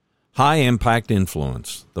High Impact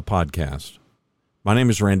Influence, the podcast. My name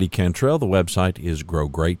is Randy Cantrell. The website is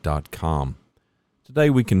growgreat.com. Today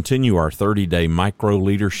we continue our 30-day micro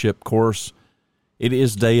leadership course. It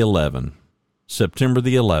is day 11, September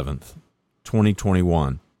the 11th,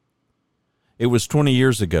 2021. It was 20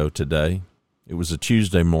 years ago today. It was a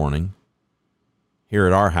Tuesday morning. Here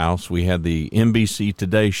at our house, we had the NBC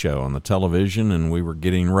Today show on the television, and we were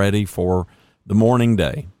getting ready for the morning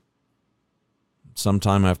day.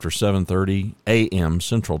 Sometime after 7:30 a.m.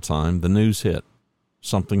 Central Time, the news hit.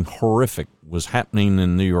 Something horrific was happening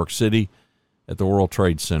in New York City at the World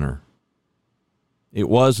Trade Center. It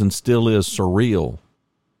was and still is surreal.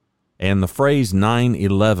 And the phrase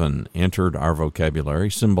 9/11 entered our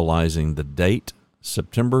vocabulary, symbolizing the date,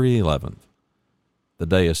 September 11th, the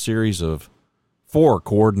day a series of 4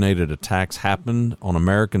 coordinated attacks happened on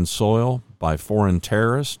American soil by foreign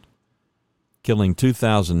terrorists, killing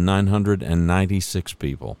 2,996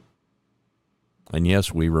 people. And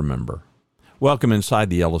yes, we remember. Welcome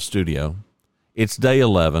inside the Yellow Studio. It's day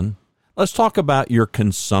 11. Let's talk about your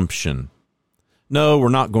consumption. No, we're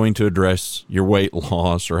not going to address your weight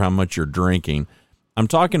loss or how much you're drinking. I'm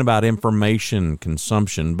talking about information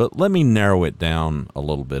consumption, but let me narrow it down a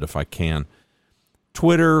little bit if I can.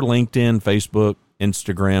 Twitter, LinkedIn, Facebook,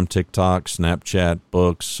 Instagram, TikTok, Snapchat,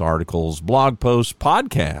 books, articles, blog posts,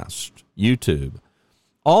 podcasts, YouTube.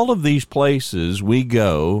 All of these places we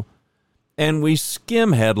go and we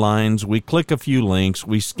skim headlines, we click a few links,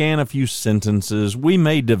 we scan a few sentences, we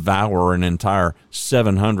may devour an entire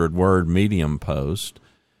 700-word Medium post,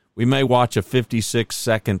 we may watch a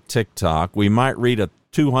 56-second TikTok, we might read a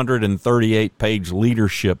 238-page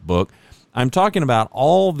leadership book. I'm talking about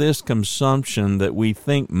all this consumption that we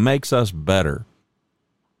think makes us better.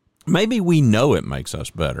 Maybe we know it makes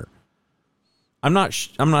us better. I'm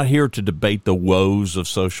not here to debate the woes of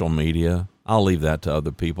social media. I'll leave that to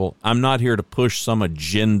other people. I'm not here to push some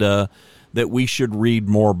agenda that we should read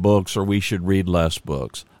more books or we should read less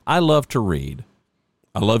books. I love to read.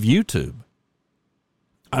 I love YouTube.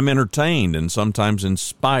 I'm entertained and sometimes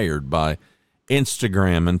inspired by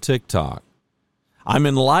Instagram and TikTok. I'm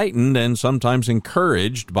enlightened and sometimes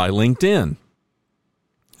encouraged by LinkedIn.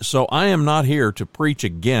 So I am not here to preach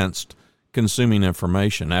against consuming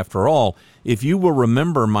information. After all, if you will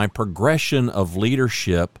remember my progression of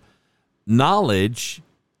leadership, knowledge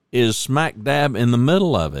is smack dab in the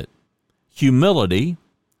middle of it. Humility,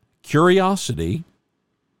 curiosity,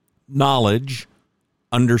 knowledge,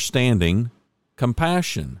 understanding,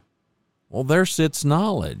 compassion. Well, there sits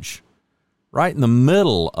knowledge, right in the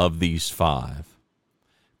middle of these 5.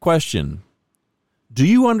 Question: do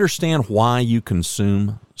you understand why you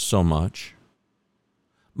consume so much?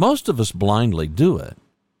 Most of us blindly do it.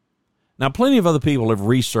 Now, plenty of other people have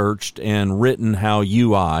researched and written how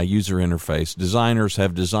UI, user interface, designers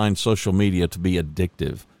have designed social media to be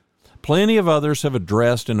addictive. Plenty of others have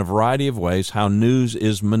addressed in a variety of ways how news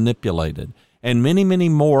is manipulated. And many, many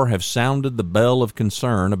more have sounded the bell of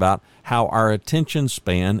concern about how our attention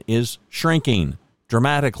span is shrinking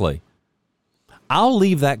dramatically. I'll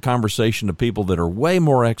leave that conversation to people that are way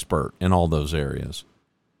more expert in all those areas.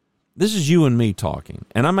 This is you and me talking,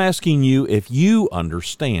 and I'm asking you if you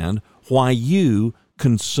understand why you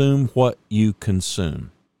consume what you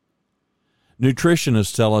consume.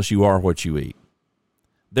 Nutritionists tell us you are what you eat.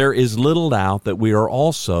 There is little doubt that we are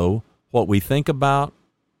also what we think about,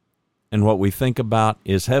 and what we think about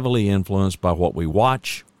is heavily influenced by what we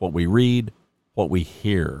watch, what we read, what we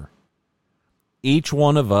hear. Each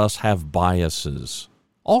one of us have biases,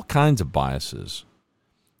 all kinds of biases.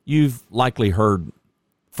 You've likely heard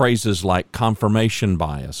phrases like confirmation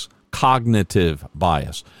bias, cognitive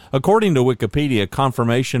bias. According to Wikipedia,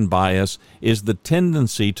 confirmation bias is the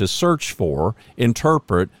tendency to search for,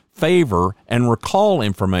 interpret, favor, and recall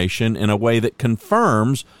information in a way that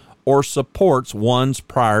confirms or supports one's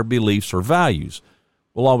prior beliefs or values.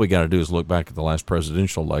 Well, all we got to do is look back at the last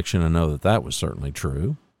presidential election and know that that was certainly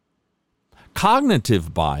true.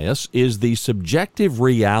 Cognitive bias is the subjective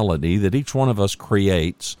reality that each one of us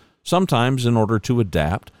creates, sometimes in order to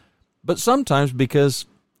adapt, but sometimes because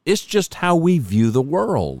it's just how we view the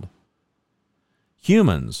world.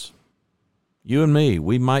 Humans, you and me,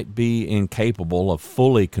 we might be incapable of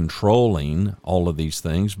fully controlling all of these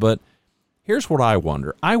things, but here's what I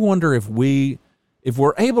wonder. I wonder if we're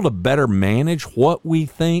able to better manage what we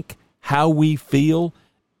think, how we feel,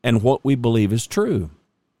 and what we believe is true.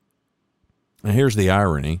 And here's the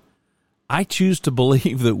irony. I choose to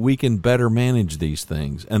believe that we can better manage these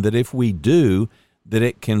things, and that if we do, that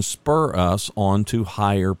it can spur us on to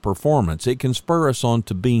higher performance. It can spur us on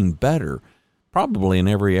to being better, probably in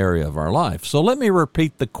every area of our life. So let me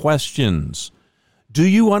repeat the questions. Do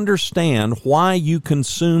you understand why you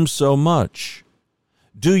consume so much?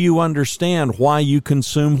 Do you understand why you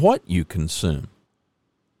consume what you consume?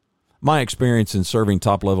 My experience in serving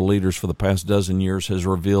top-level leaders for the past dozen years has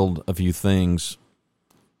revealed a few things,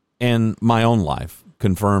 and my own life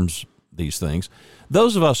confirms these things.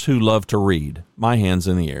 Those of us who love to read, my hands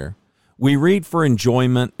in the air, we read for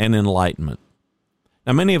enjoyment and enlightenment.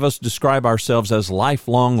 Now, many of us describe ourselves as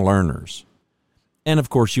lifelong learners. And, of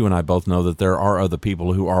course, you and I both know that there are other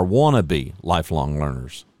people who are wannabe lifelong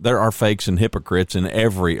learners. There are fakes and hypocrites in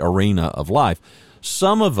every arena of life.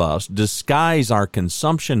 Some of us disguise our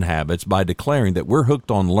consumption habits by declaring that we're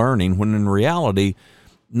hooked on learning, when in reality,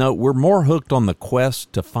 no, we're more hooked on the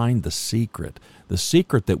quest to find the secret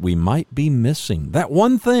that we might be missing, that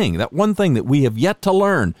one thing that we have yet to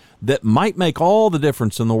learn that might make all the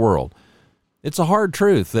difference in the world. It's a hard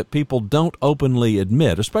truth that people don't openly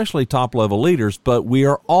admit, especially top-level leaders, but we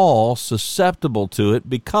are all susceptible to it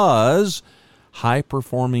because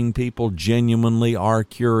high-performing people genuinely are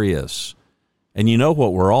curious. And you know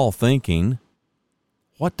what we're all thinking?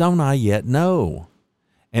 What don't I yet know?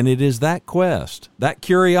 And it is that quest, that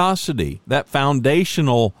curiosity, that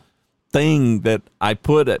foundational thing that I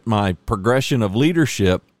put at my progression of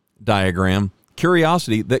leadership diagram,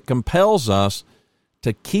 curiosity, that compels us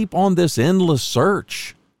to keep on this endless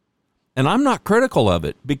search. And I'm not critical of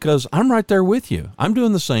it because I'm right there with you. I'm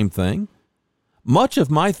doing the same thing. Much of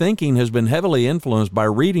my thinking has been heavily influenced by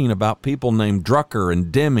reading about people named Drucker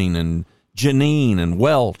and Deming and Janine and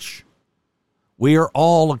Welch. We are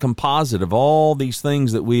all a composite of all these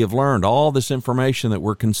things that we have learned, all this information that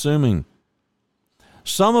we're consuming.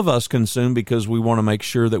 Some of us consume because we want to make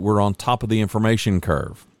sure that we're on top of the information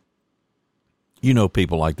curve. You know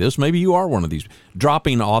people like this. Maybe you are one of these,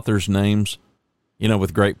 dropping authors' names,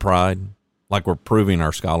 with great pride, like we're proving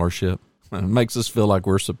our scholarship. It makes us feel like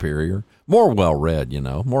we're superior, more well-read,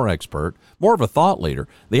 more expert, more of a thought leader.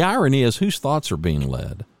 The irony is whose thoughts are being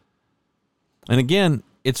led. And again,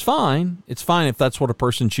 it's fine. It's fine if that's what a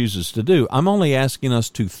person chooses to do. I'm only asking us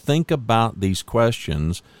to think about these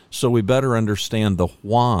questions so we better understand the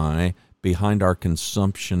why behind our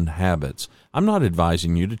consumption habits. I'm not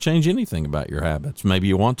advising you to change anything about your habits. Maybe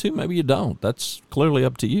you want to, maybe you don't. That's clearly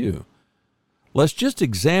up to you. Let's just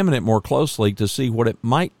examine it more closely to see what it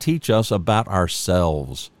might teach us about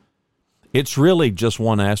ourselves. It's really just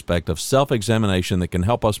one aspect of self-examination that can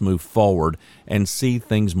help us move forward and see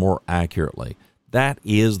things more accurately. That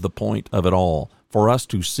is the point of it all, for us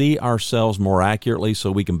to see ourselves more accurately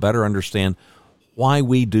so we can better understand why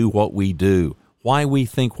we do what we do, why we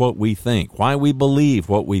think what we think, why we believe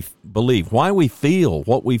what we believe, why we feel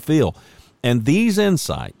what we feel. And these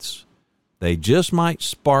insights, they just might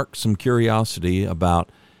spark some curiosity about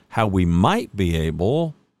how we might be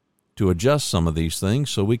able to adjust some of these things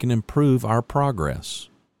so we can improve our progress,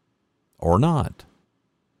 or not.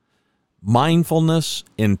 Mindfulness,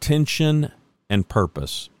 intention, and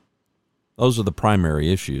purpose. Those are the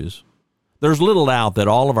primary issues. There's little doubt that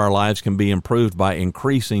all of our lives can be improved by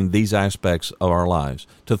increasing these aspects of our lives,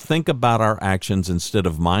 to think about our actions instead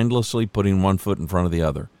of mindlessly putting one foot in front of the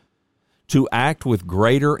other, to act with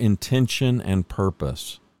greater intention and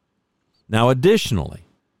purpose. Now, additionally,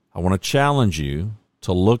 I want to challenge you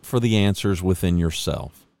to look for the answers within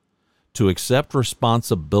yourself, to accept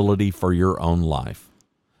responsibility for your own life,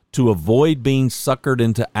 to avoid being suckered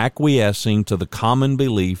into acquiescing to the common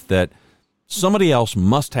belief that somebody else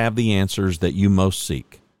must have the answers that you most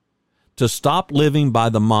seek, to stop living by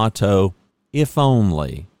the motto, if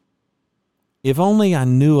only I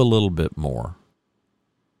knew a little bit more.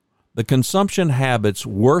 The consumption habit's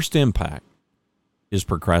worst impact is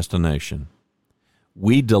procrastination.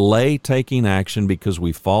 We delay taking action because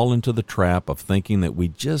we fall into the trap of thinking that we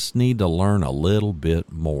just need to learn a little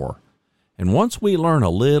bit more. And once we learn a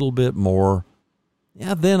little bit more,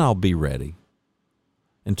 then I'll be ready.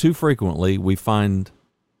 And too frequently we find,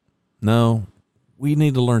 no, we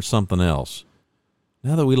need to learn something else.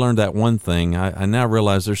 Now that we learned that one thing, I now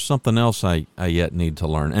realize there's something else I yet need to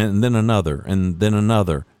learn, and then another, and then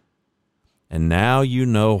another. And now you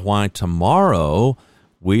know why tomorrow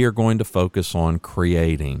we are going to focus on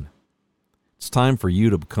creating. It's time for you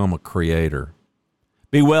to become a creator.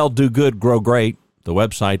 Be well, do good, grow great. The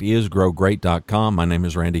website is growgreat.com. My name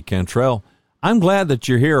is Randy Cantrell. I'm glad that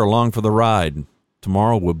you're here along for the ride.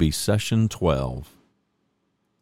 Tomorrow will be session 12.